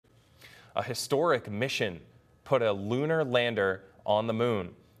A historic mission put a lunar lander on the moon.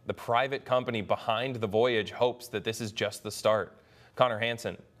 The private company behind the voyage hopes that this is just the start. Connor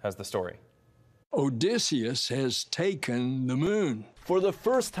Hansen has the story. Odysseus has taken the moon. For the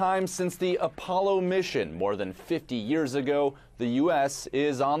first time since the Apollo mission more than 50 years ago, the U.S.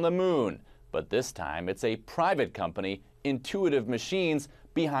 is on the moon. But this time it's a private company, Intuitive Machines,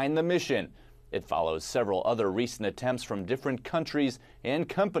 behind the mission. It follows several other recent attempts from different countries and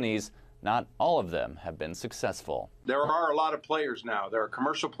companies. Not all of them have been successful. There are a lot of players now. There are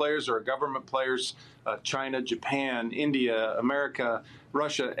commercial players, there are government players, China, Japan, India, America,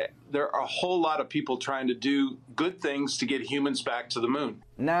 Russia. There are a whole lot of people trying to do good things to get humans back to the moon.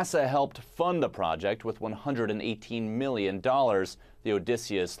 NASA helped fund the project with $118 million. The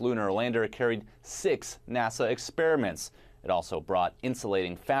Odysseus lunar lander carried 6 NASA experiments. It also brought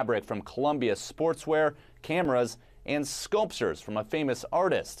insulating fabric from Columbia Sportswear, cameras, and sculptures from a famous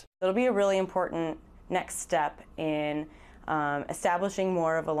artist. It'll be a really important next step in establishing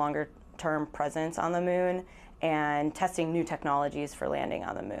more of a longer-term presence on the moon and testing new technologies for landing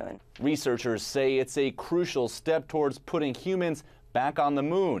on the moon. Researchers say it's a crucial step towards putting humans back on the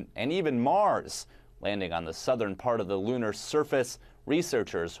moon and even Mars. Landing on the southern part of the lunar surface,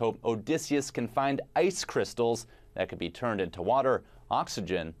 researchers hope Odysseus can find ice crystals that could be turned into water,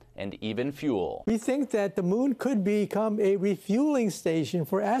 oxygen, and even fuel. We think that the moon could become a refueling station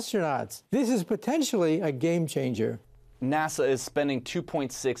for astronauts. This is potentially a game changer. NASA is spending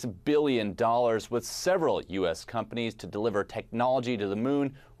 $2.6 billion with several U.S. companies to deliver technology to the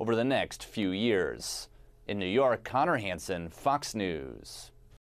moon over the next few years. In New York, Connor Hansen, Fox News.